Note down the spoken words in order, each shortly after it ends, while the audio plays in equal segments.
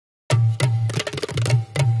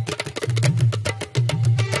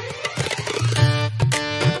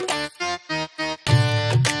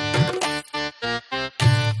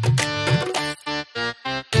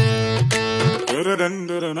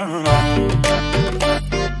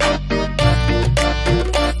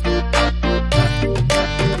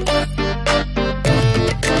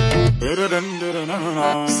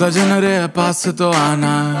सजन रे पास तो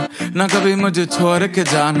आना, ना कभी मुझे छोड़ के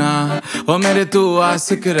जाना। ओ मेरे तू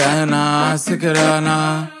आशिक रहना, आशिक रहना।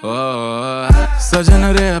 ओ सजन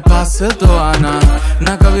रे पास तो आना,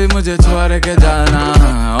 ना कभी मुझे छोड़ के जाना।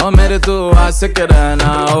 ओ मेरे तू आशिक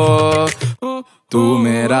रहना। ओ तू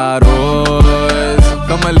मेरा रोज,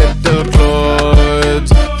 come a little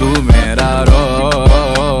close। तू मेरा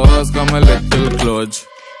रोज, come a little close।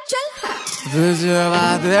 तुझे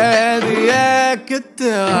वादे दिए, कितने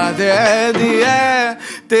वादे दिए,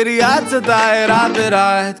 तेरी याद सताए रात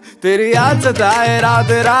रात, तेरी याद सताए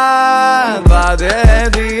रात रात। वादे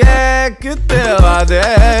दिए, कितने वादे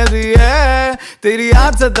दिए, तेरी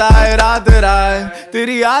याद सताए रात रात,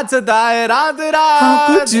 तेरी याद सताए रात रात। How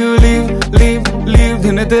could you leave, leave, leave,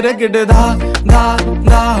 दिन तेरे किट धा धा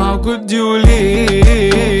धा। How could you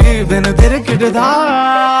leave, दिन तेरे किट धा।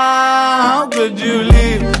 How could you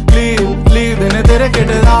leave, leave, leave, दिन तेरे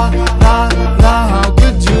किट धा धा धा। How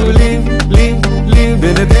could you leave, leave, leave,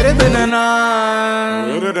 दिन तेरे दिन ना।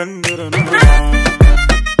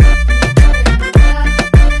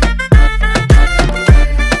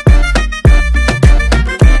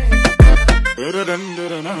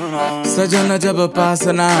 सजन जब पास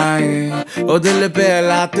ना आए, ओ दिल पे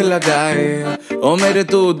लात लगाए। ओ मेरे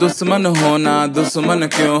तू दुश्मन होना, दुश्मन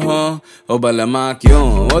क्यों हो ओ बलमा क्यों।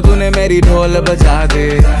 ओ तूने मेरी ढोल बजा दे,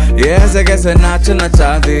 ये ऐसे कैसे नाच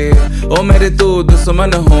नचा दे। ओ मेरे तू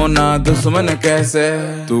दुश्मन होना, दुश्मन कैसे।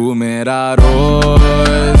 तू मेरा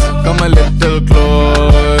रोज, come a little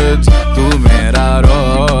close। तू मेरा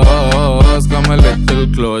रोज, come a little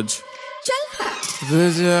close।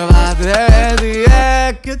 तुझे वादे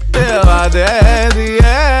दिए, कितने वादे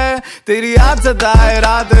दिए, तेरी याद सताए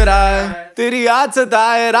रात रात, तेरी याद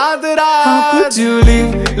सताए रात रात। How could you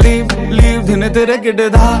leave, leave, leave, दिन तेरे किट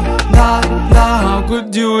धा धा धा। How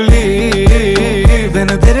could you leave,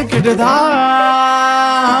 दिन तेरे किट धा।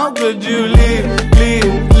 How could you leave,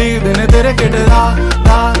 leave, leave, दिन तेरे किट धा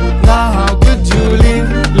धा धा। How could you leave,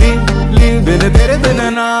 leave, leave, दिन तेरे दिन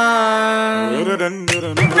ना।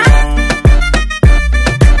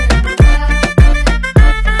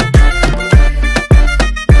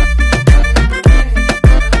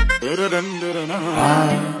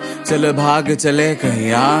 चल भाग चले कहीं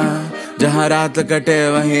जहाँ रात कटे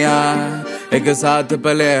वहीं एक साथ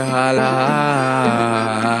पले हाला।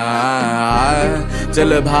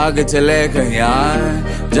 चल भाग चले कहीं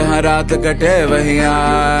जहाँ रात कटे वहीं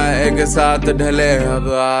एक साथ ढले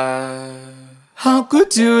हवा। How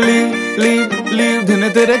could you leave, leave, leave, दिन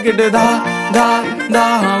तेरे किट धा धा धा।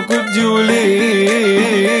 How could you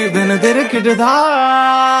leave, दिन तेरे किट धा।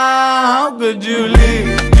 How could you leave,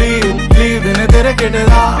 leave, leave, दिन तेरे किट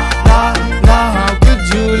धा धा धा। How could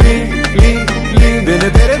you leave, leave, leave, दिन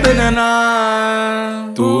तेरे दिन ना।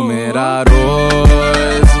 तू मेरा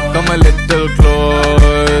रोज, come a little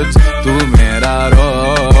close। तू मेरा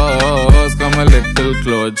रोज, come a little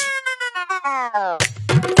close।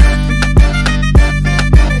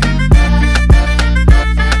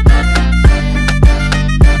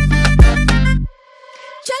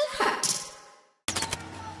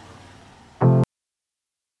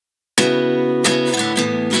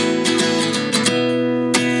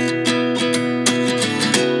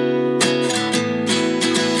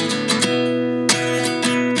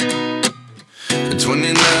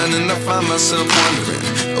 Myself wondering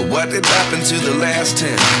what did happen to the last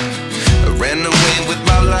 10. I ran away with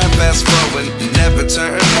my life, fast forward, never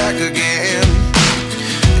turn back again.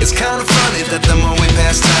 It's kind of funny that the more we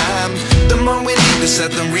pass time, the more we need to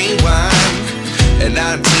set the rewind. And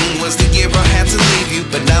 19 was the year I had to leave you,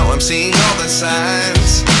 but now I'm seeing all the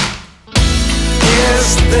signs. Is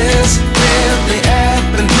this really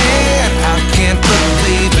happening? I can't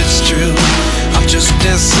believe it's true. I'm just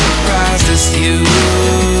as surprised as you.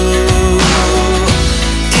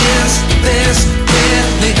 Is this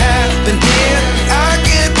really happening? I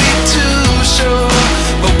can't be too sure,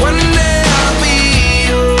 but one day I'll be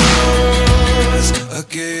yours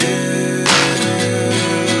again.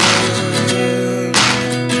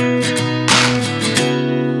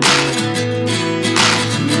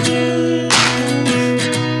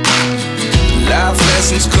 Life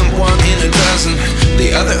lessons come one in a dozen, the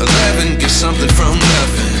other 11 get something from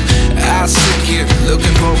nothing. I sit here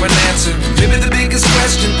looking for an answer. Maybe the biggest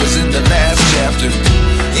question was in the last chapter.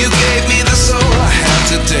 You gave me the soul I have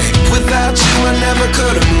today. Without you I never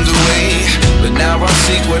could have moved away. But now I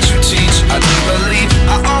see what you teach. I do believe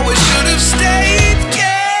I always should have stayed.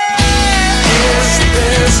 Yeah. Is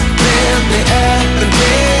this really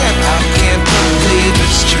happening? I can't believe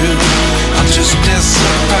it's true. I'm just as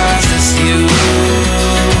surprised as you.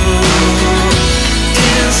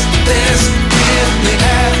 Is this really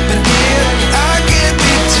happening? I can't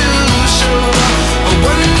be too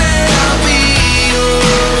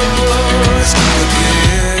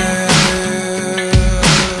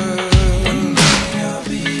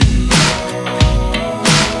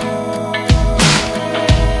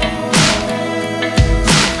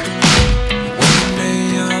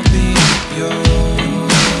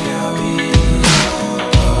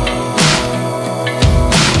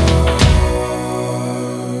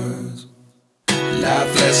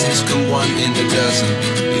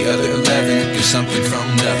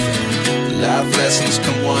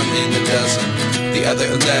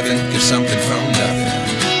other 11 give something from nothing.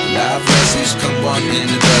 Life lessons come one in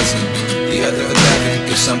a dozen. The other 11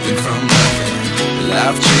 give something from nothing.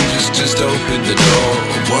 Life changes just open the door.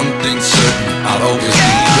 One thing's certain, I'll always be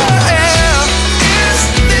yours. Is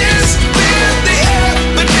this where the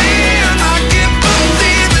happening? I can't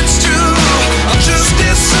believe it's true. I'm just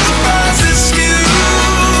as surprised as you.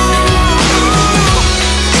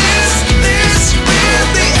 Is this where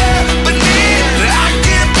the happening? I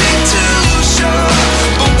can't be too sure,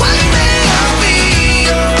 but one day I'll be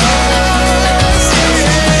yours.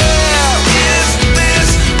 Is this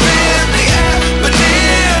where the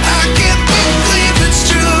happening? I can't believe it's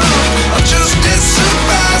true. I'm just as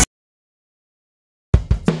surprised.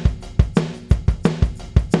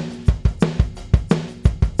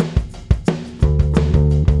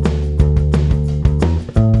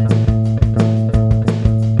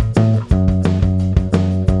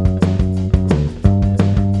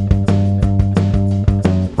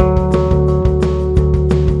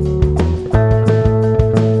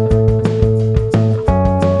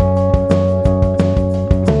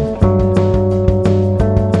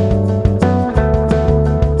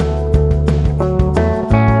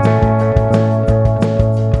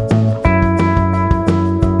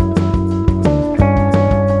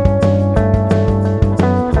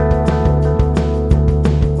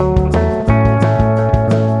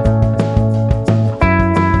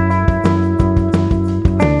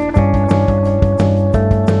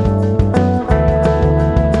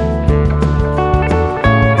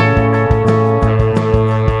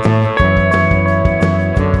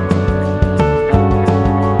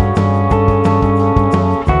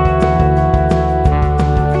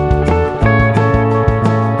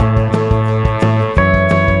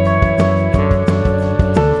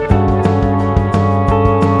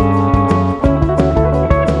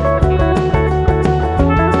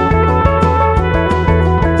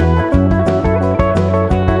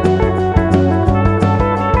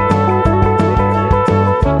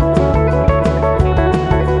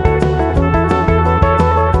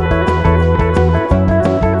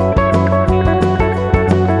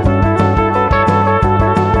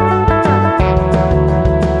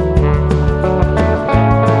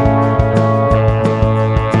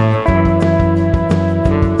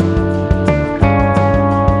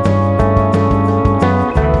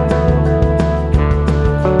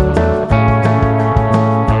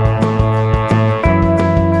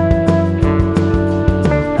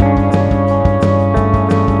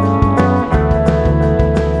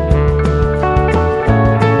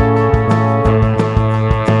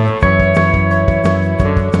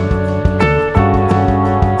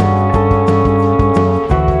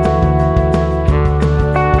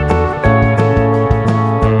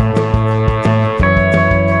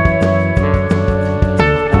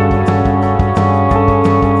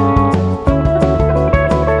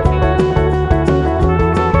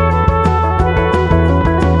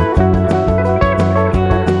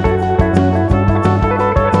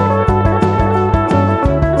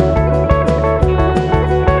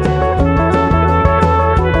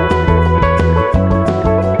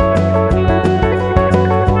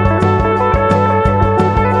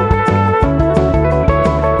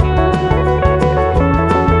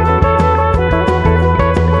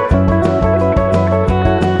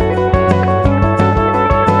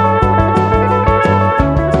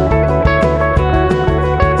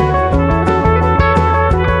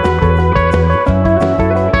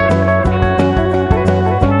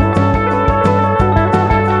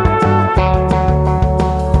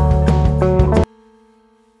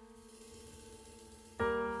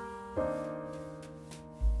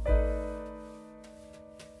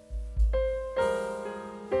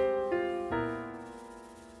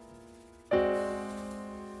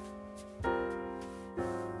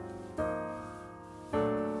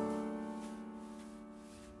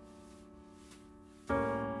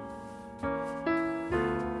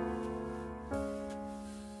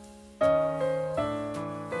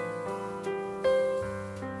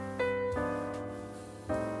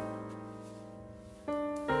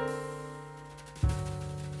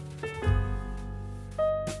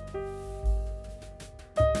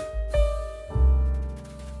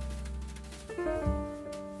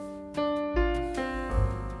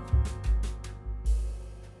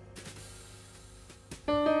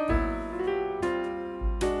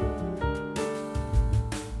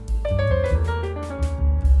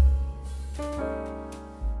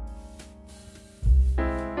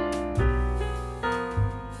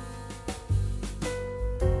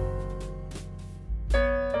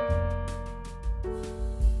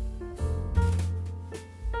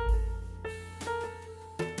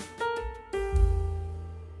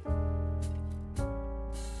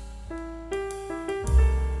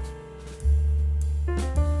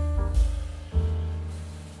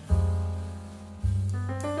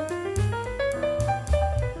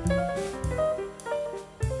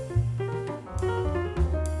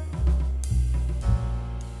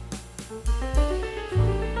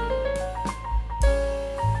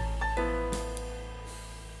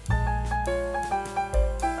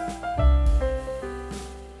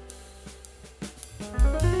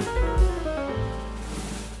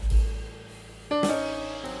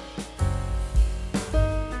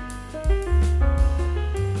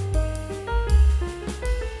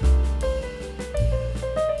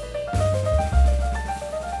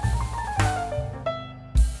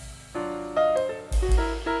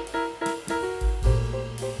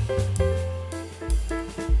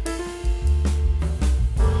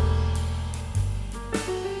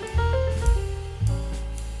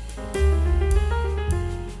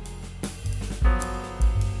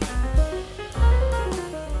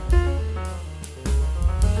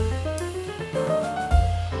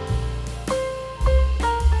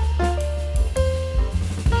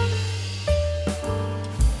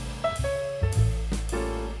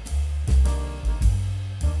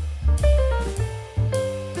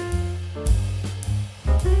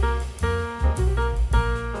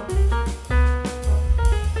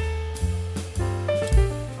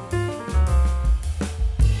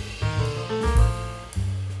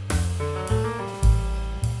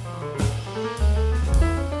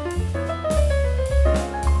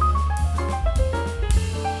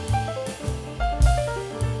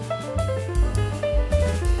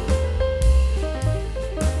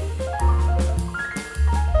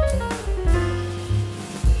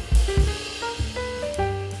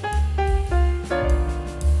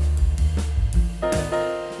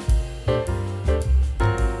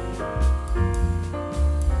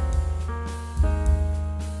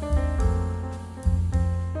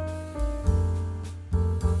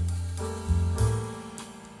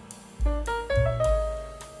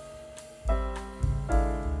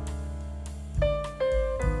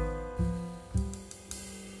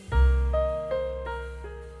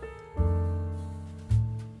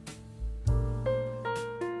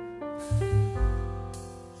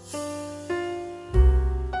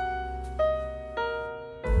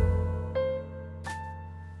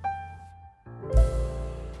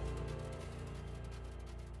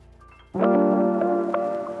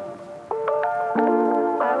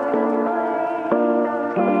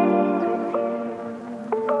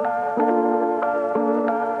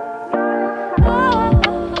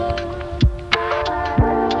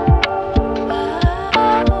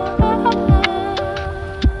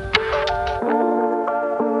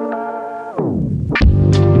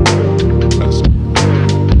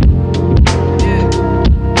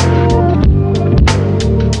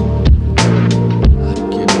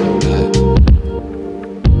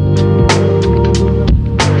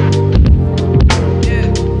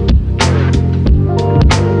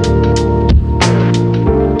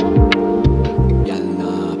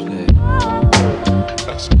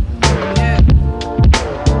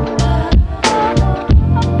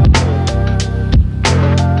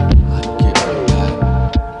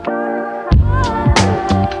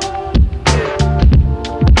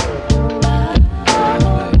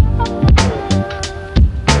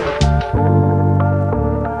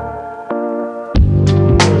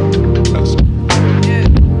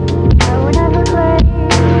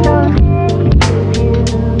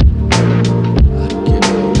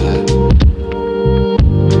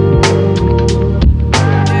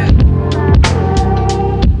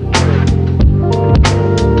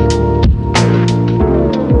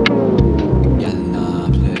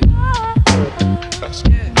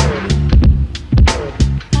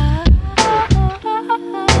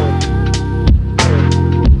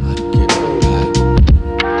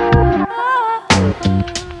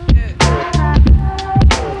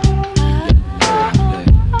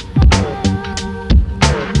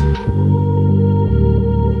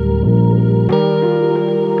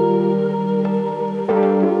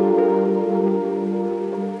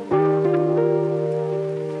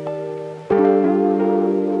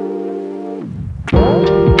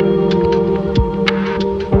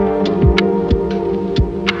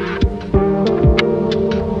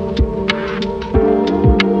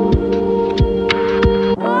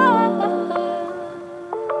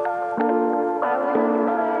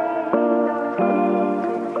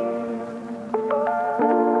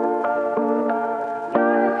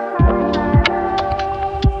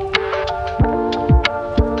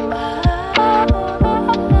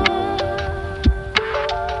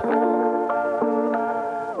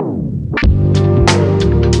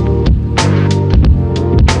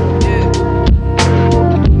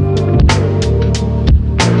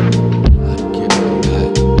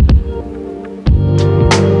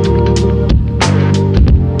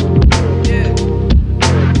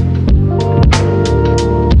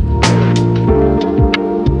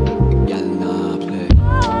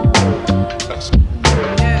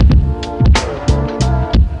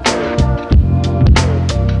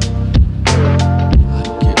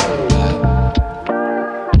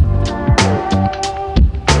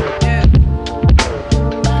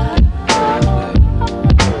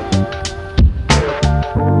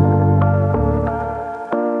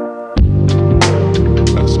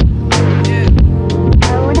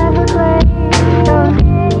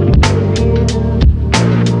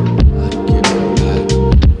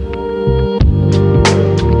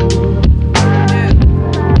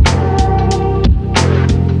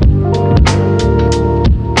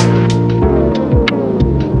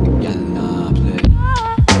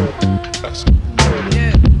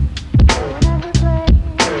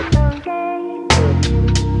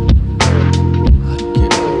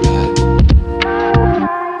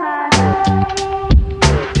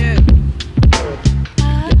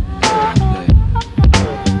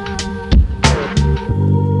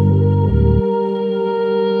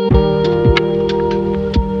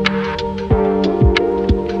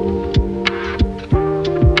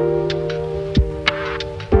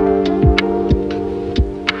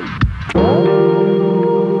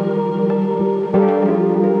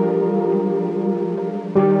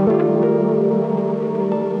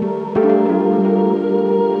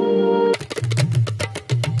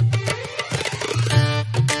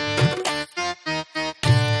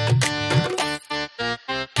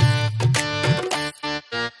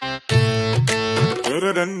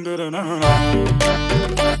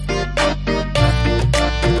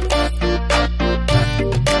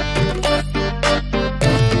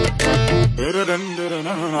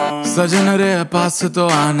 सजन रे पास तो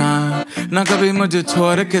आना, ना कभी मुझे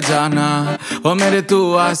छोड़ के जाना, ओ मेरे तू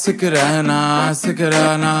आशिक रहना, आशिक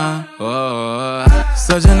रहना। ओ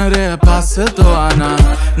सजन रे पास तो आना,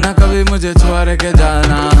 ना कभी मुझे छोड़ के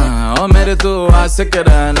जाना, ओ मेरे तू आशिक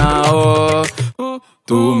रहना। ओ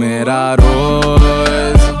तू मेरा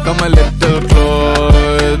रोज, come a little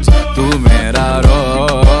close, तू मेरा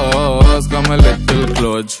रोज, come a little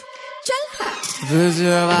close।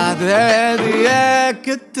 तुझे वादे दिए,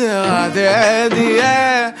 कितने वादे दिए,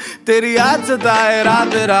 तेरी याद सताए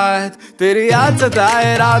रात रात, तेरी याद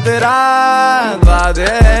सताए रात रात।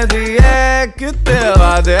 वादे दिए, कितने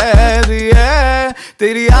वादे दिए,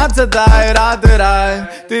 तेरी याद सताए रात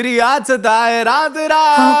रात, तेरी याद सताए रात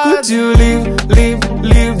रात। How could you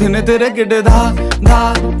leave दिन तेरे किट धा धा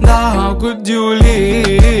धा। How could you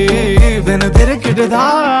leave दिन तेरे किट धा।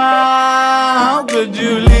 How could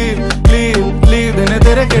you leave दिन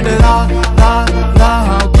तेरे किट धा धा धा।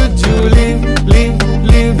 How could you leave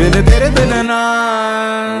दिन तेरे दिन ना।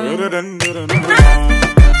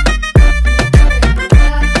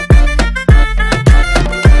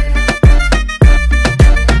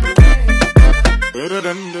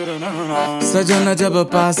 सजन जब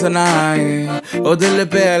पास ना आए, ओ दिल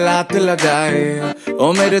पे लात लगाए,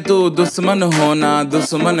 ओ मेरे तू दुश्मन होना,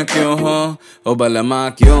 दुश्मन क्यों हो, ओ बलमा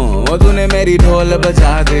क्यों, ओ तूने मेरी ढोल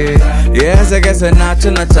बजा दे, ये ऐसे कैसे नाच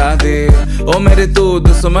नचा दे, ओ मेरे तू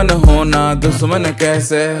दुश्मन होना, दुश्मन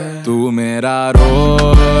कैसे। तू मेरा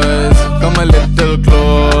रोज, come a little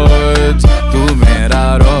close, तू मेरा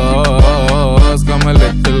रोज, come a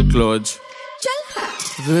little close।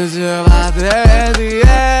 तुझे वादे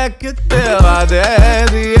दिए, कितने वादे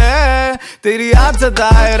दिए, तेरी याद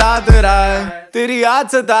सताए रात रात, तेरी याद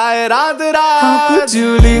सताए रात रात। How could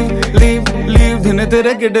you leave दिन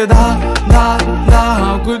तेरे किट धा धा धा।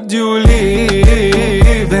 How could you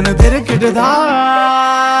leave दिन तेरे किट धा।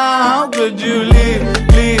 How could you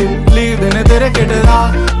leave दिन तेरे किट धा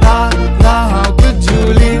धा धा। How could you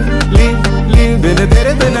leave दिन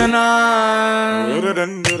तेरे दिन ना।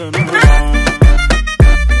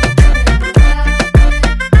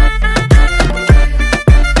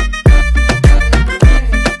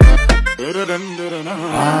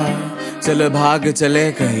 चल भाग चले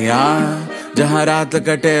कहीं जहाँ रात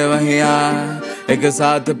कटे वहीं एक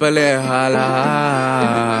साथ पले हाला।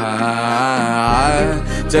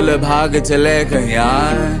 चल भाग चले कहीं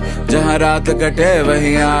जहाँ रात कटे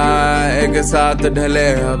वहीं एक साथ ढले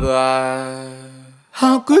हवा।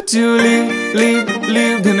 How could you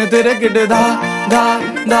leave दिन तेरे किट धा धा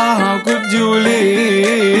धा। How could you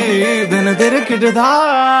leave दिन तेरे किट धा।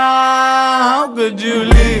 How could you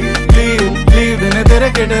leave दिन तेरे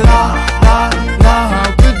किट धा धा धा। How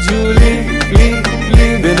could you leave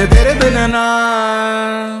दिन तेरे दिन ना।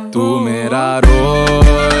 तू मेरा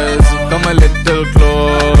रोज, come a little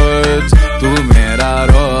close, तू मेरा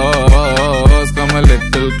रोज, come a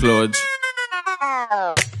little close।